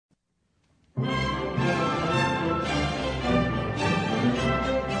The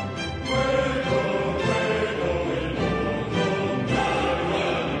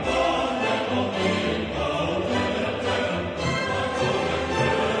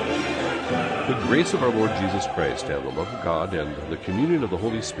grace of our Lord Jesus Christ and the love of God and the communion of the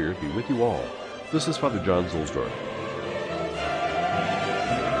Holy Spirit be with you all. This is Father John Zuhlsdorf.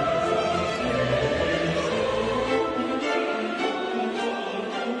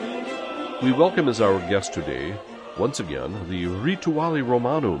 We welcome as our guest today, once again, the Rituale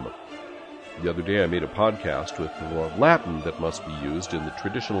Romanum. The other day I made a podcast with the Latin that must be used in the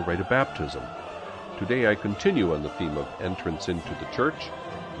traditional rite of baptism. Today I continue on the theme of entrance into the church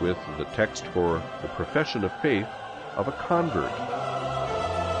with the text for the profession of faith of a convert.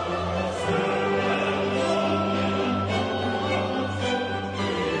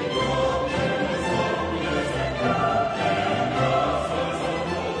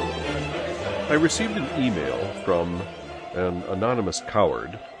 I received an email from an anonymous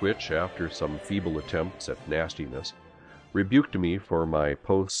coward, which, after some feeble attempts at nastiness, rebuked me for my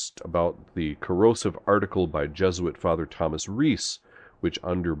post about the corrosive article by Jesuit Father Thomas Rees, which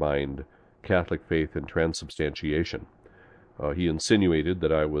undermined Catholic faith and transubstantiation. He insinuated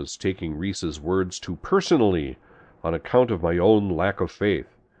that I was taking Rees's words too personally on account of my own lack of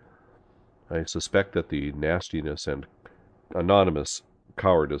faith. I suspect that the nastiness and anonymous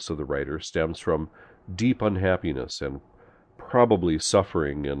cowardice of the writer stems from deep unhappiness and probably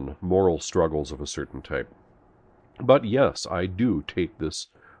suffering in moral struggles of a certain type. But yes, I do take this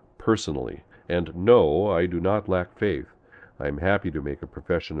personally, and no, I do not lack faith. I am happy to make a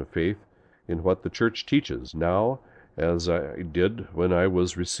profession of faith in what the Church teaches now, as I did when I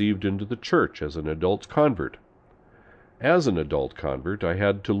was received into the Church as an adult convert. As an adult convert, I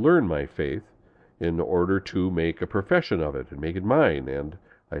had to learn my faith in order to make a profession of it and make it mine, and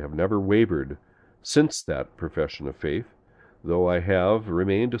I have never wavered since that profession of faith, though I have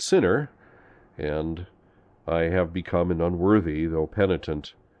remained a sinner, and I have become an unworthy, though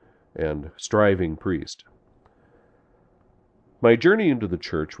penitent and striving priest. My journey into the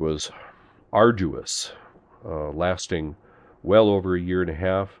church was arduous, lasting well over a year and a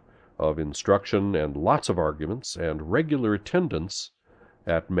half of instruction and lots of arguments and regular attendance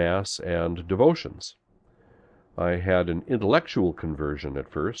at Mass and devotions. I had an intellectual conversion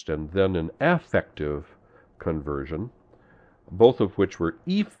at first and then an affective conversion, both of which were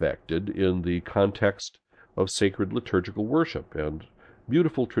effected in the context of sacred liturgical worship and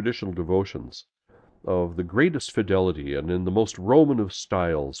beautiful traditional devotions of the greatest fidelity and in the most Roman of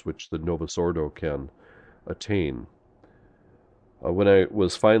styles which the Novus Ordo can attain. When I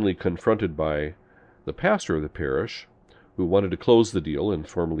was finally confronted by the pastor of the parish, who wanted to close the deal and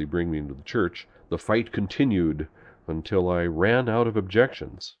formally bring me into the church, the fight continued until I ran out of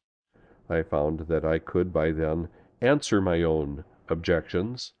objections. I found that I could by then answer my own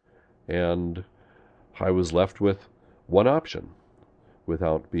objections, and I was left with one option.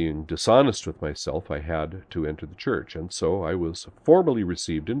 Without being dishonest with myself, I had to enter the church, and so I was formally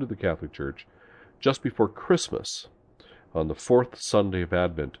received into the Catholic Church just before Christmas, on the fourth Sunday of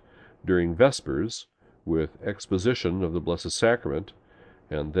Advent, during Vespers, with exposition of the Blessed Sacrament,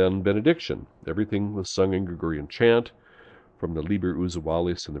 and then benediction. Everything was sung in Gregorian chant, from the Liber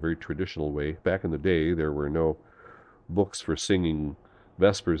Usualis in the very traditional way. Back in the day, there were no books for singing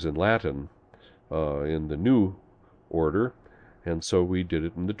Vespers in Latin in the new order, and so we did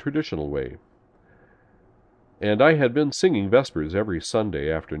it in the traditional way. And I had been singing Vespers every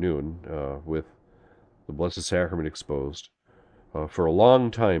Sunday afternoon with the Blessed Sacrament exposed for a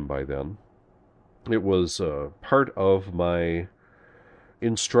long time by then. It was part of my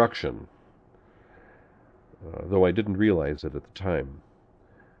instruction, though I didn't realize it at the time.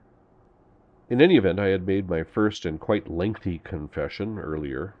 In any event, I had made my first and quite lengthy confession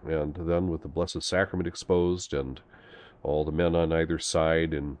earlier, and then with the Blessed Sacrament exposed and all the men on either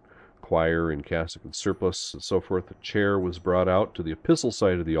side in choir and cassock and surplice and so forth, the chair was brought out to the epistle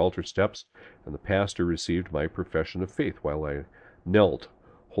side of the altar steps, and the pastor received my profession of faith while I knelt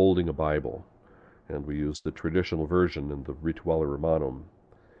holding a Bible. And we used the traditional version in the Rituale Romanum.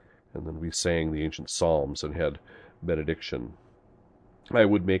 And then we sang the ancient psalms and had benediction. I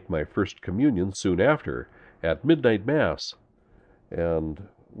would make my first communion soon after, at midnight Mass, and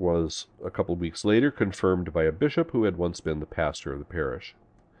was a couple of weeks later confirmed by a bishop who had once been the pastor of the parish.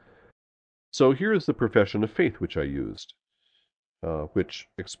 So here is the profession of faith which I used, which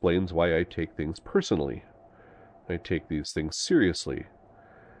explains why I take things personally. I take these things seriously.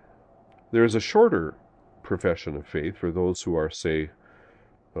 There is a shorter profession of faith for those who are, say,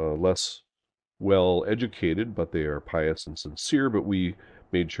 less well educated, but they are pious and sincere, but we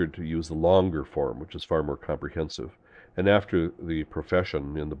made sure to use the longer form, which is far more comprehensive. And after the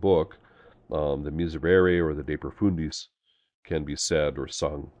profession in the book, the Miserere or the De Profundis can be said or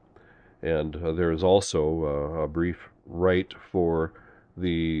sung. And there is also a brief rite for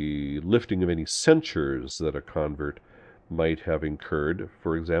the lifting of any censures that a convert might have incurred,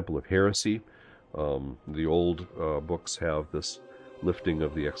 for example, of heresy. The old books have this lifting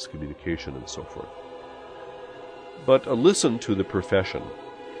of the excommunication and so forth. But listen to the profession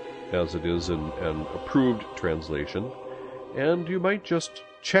as it is in an approved translation, and you might just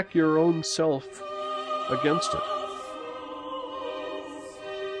check your own self against it.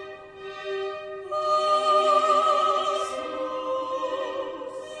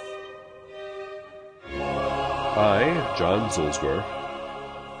 I, John Zuhlsdorf,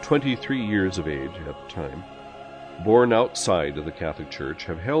 23 years of age at the time, born outside of the Catholic Church,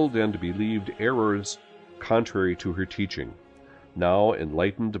 have held and believed errors contrary to her teaching. Now,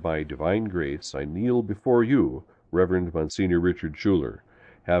 enlightened by divine grace, I kneel before you, Reverend Monsignor Richard Schuller,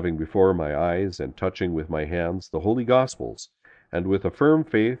 having before my eyes and touching with my hands the Holy Gospels, and with a firm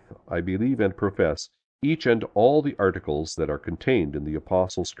faith I believe and profess each and all the articles that are contained in the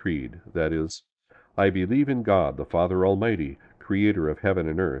Apostles' Creed, that is, I believe in God the Father Almighty, Creator of heaven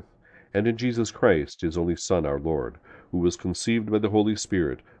and earth, and in Jesus Christ, his only Son, our Lord, who was conceived by the Holy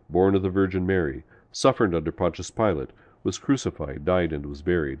Spirit, born of the Virgin Mary, suffered under Pontius Pilate, was crucified, died, and was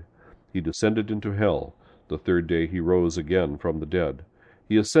buried. He descended into hell. The third day he rose again from the dead.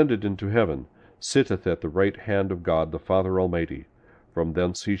 He ascended into heaven, sitteth at the right hand of God the Father Almighty. From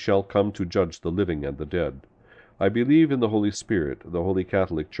thence he shall come to judge the living and the dead. I believe in the Holy Spirit, the Holy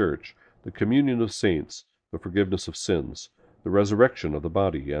Catholic Church, the communion of saints, the forgiveness of sins, the resurrection of the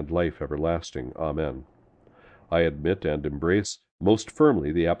body, and life everlasting. Amen. I admit and embrace most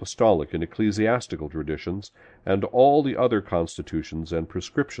firmly the apostolic and ecclesiastical traditions and all the other constitutions and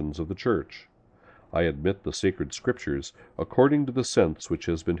prescriptions of the Church. I admit the sacred Scriptures according to the sense which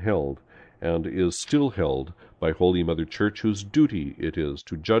has been held, and is still held, by Holy Mother Church, whose duty it is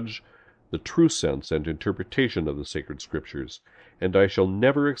to judge the true sense and interpretation of the sacred Scriptures, and I shall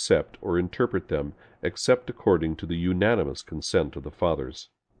never accept or interpret them except according to the unanimous consent of the Fathers.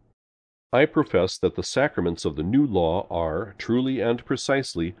 I profess that the sacraments of the New Law are, truly and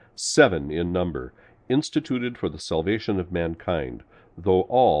precisely, 7 in number, instituted for the salvation of mankind, though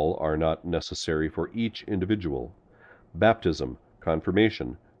all are not necessary for each individual: baptism,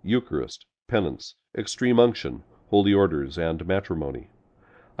 confirmation, Eucharist, penance, extreme unction, holy orders, and matrimony.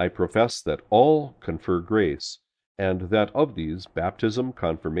 I profess that all confer grace, and that of these, baptism,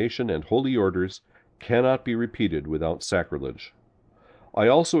 confirmation, and holy orders cannot be repeated without sacrilege. I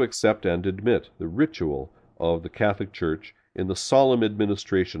also accept and admit the ritual of the Catholic Church in the solemn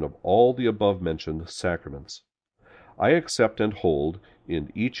administration of all the above-mentioned sacraments. I accept and hold, in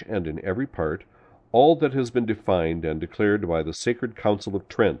each and in every part, all that has been defined and declared by the Sacred Council of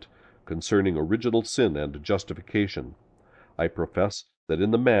Trent concerning original sin and justification. I profess that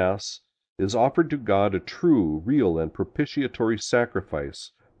in the Mass is offered to God a true, real, and propitiatory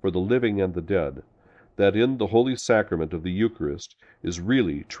sacrifice for the living and the dead, that in the Holy Sacrament of the Eucharist is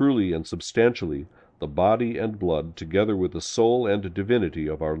really, truly, and substantially the body and blood, together with the soul and divinity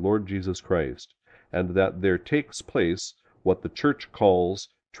of our Lord Jesus Christ, and that there takes place what the Church calls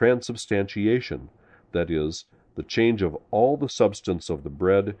transubstantiation, that is, the change of all the substance of the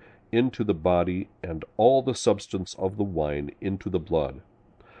bread into the body and all the substance of the wine into the blood.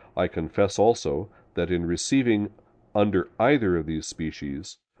 I confess also that in receiving under either of these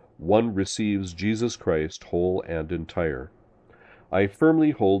species, one receives Jesus Christ whole and entire. I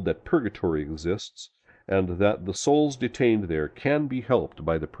firmly hold that purgatory exists, and that the souls detained there can be helped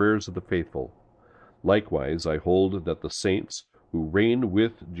by the prayers of the faithful. Likewise, I hold that the saints who reign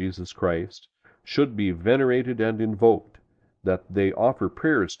with Jesus Christ should be venerated and invoked, that they offer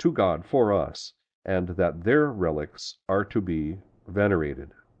prayers to God for us, and that their relics are to be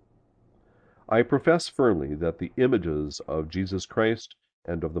venerated. I profess firmly that the images of Jesus Christ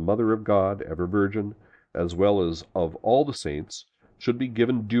and of the Mother of God, ever Virgin, as well as of all the saints, should be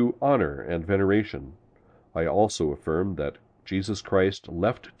given due honor and veneration. I also affirm that Jesus Christ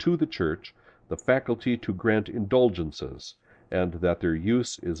left to the Church the faculty to grant indulgences, and that their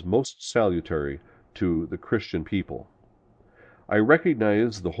use is most salutary to the Christian people. I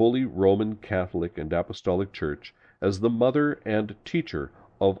recognize the Holy Roman Catholic and Apostolic Church as the mother and teacher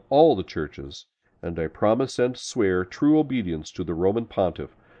of all the churches, and I promise and swear true obedience to the Roman Pontiff,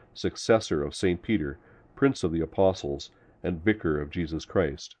 successor of St. Peter, Prince of the Apostles, and Vicar of Jesus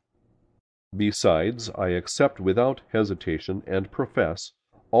Christ. Besides, I accept without hesitation and profess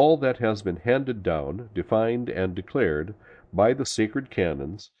all that has been handed down, defined, and declared by the sacred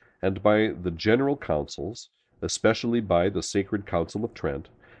canons, and by the general councils, especially by the Sacred Council of Trent,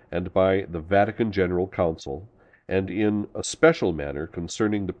 and by the Vatican General Council, and in a special manner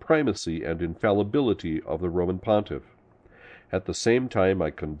concerning the primacy and infallibility of the Roman Pontiff. At the same time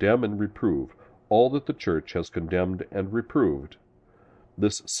I condemn and reprove all that the Church has condemned and reproved.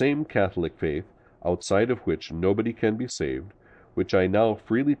 This same Catholic faith, outside of which nobody can be saved, which I now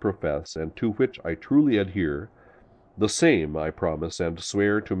freely profess and to which I truly adhere, the same I promise and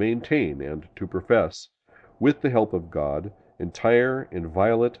swear to maintain and to profess, with the help of God, entire,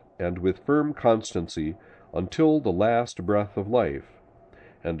 inviolate, and with firm constancy, until the last breath of life.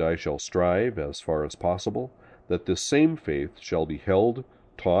 And I shall strive, as far as possible, that this same faith shall be held,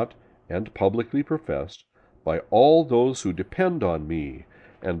 taught, and publicly professed by all those who depend on me,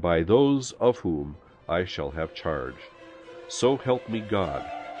 and by those of whom I shall have charge. So help me God,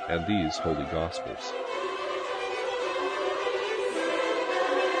 and these holy Gospels.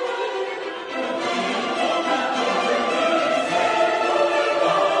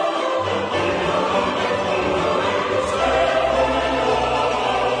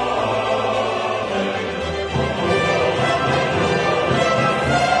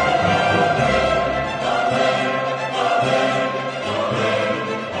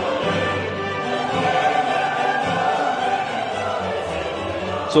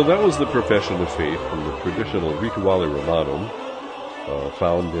 So that was the profession of faith from the traditional Rituale Romanum,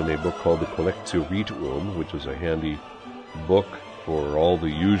 found in a book called the Collectio Rituum, which is a handy book for all the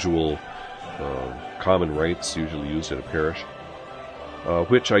usual common rites usually used in a parish,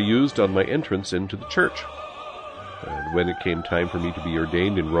 which I used on my entrance into the church. And when it came time for me to be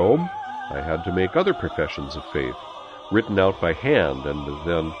ordained in Rome, I had to make other professions of faith, written out by hand and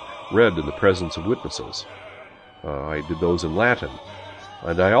then read in the presence of witnesses. I did those in Latin.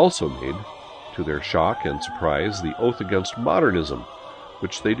 And I also made, to their shock and surprise, the oath against modernism,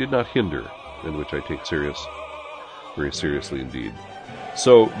 which they did not hinder, and which I take very seriously indeed.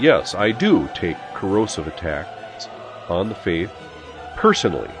 So, yes, I do take corrosive attacks on the faith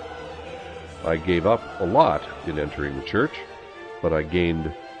personally. I gave up a lot in entering the church, but I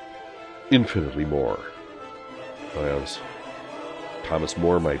gained infinitely more. As Thomas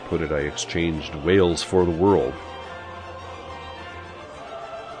More might put it, I exchanged Wales for the world.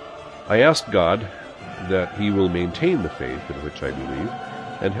 I ask God that He will maintain the faith in which I believe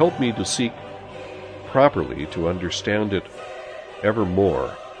and help me to seek properly to understand it ever more,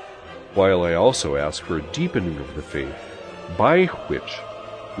 while I also ask for a deepening of the faith by which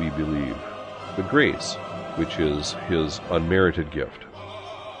we believe, the grace which is His unmerited gift.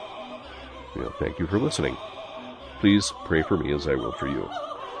 Thank you for listening. Please pray for me as I will for you.